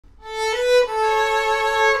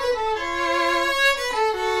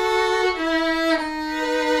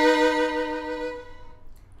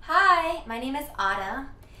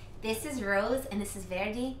This is Rose and this is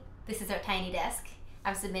Verdi. This is our Tiny Desk.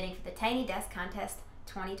 I'm submitting for the Tiny Desk Contest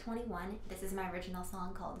 2021. This is my original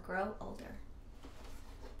song called Grow Older.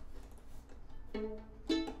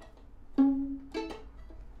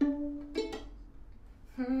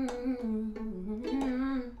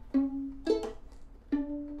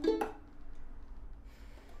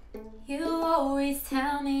 You always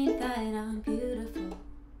tell me that I'm beautiful,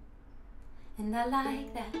 and I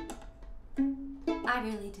like that, I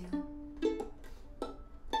really do.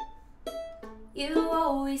 You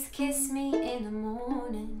always kiss me in the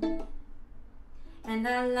morning, and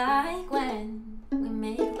I like when we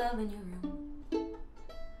make love in your room.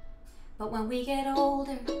 But when we get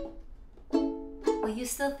older, will you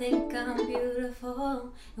still think I'm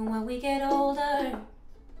beautiful? And when we get older,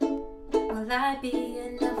 will I be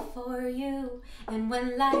enough for you? And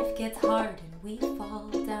when life gets hard and we fall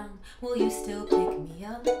down, will you still pick me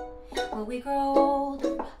up? Will we grow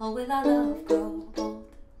older, or will our love grow old?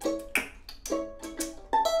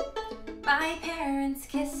 My parents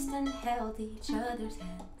kissed and held each other's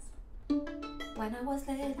hands when I was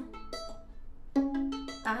little.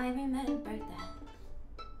 I remember that.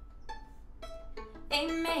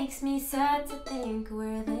 It makes me sad to think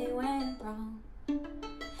where they went wrong, and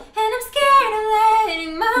I'm scared of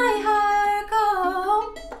letting my heart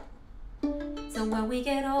go. So when we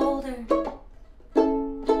get older,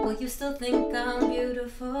 will you still think I'm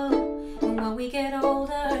beautiful? And when we get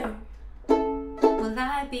older, will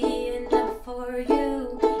I be enough for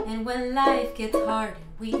you? And when life gets hard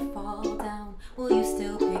and we fall down, will you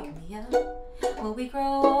still pick me up? Will we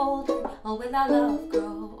grow older, or will our love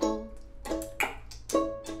grow old?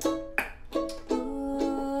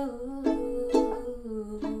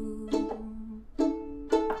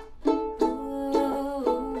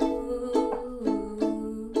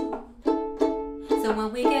 So when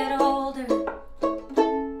we get older,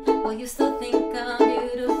 will you still think I'm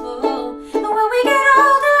beautiful? And when we get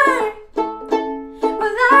older,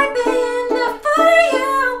 will I be enough for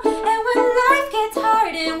you? And when life gets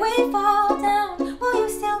hard and we fall down, will you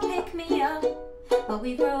still pick me up? Will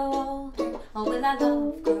we grow older, or will our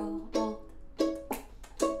love grow old?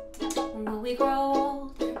 Will we grow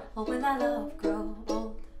older, or will our love grow old?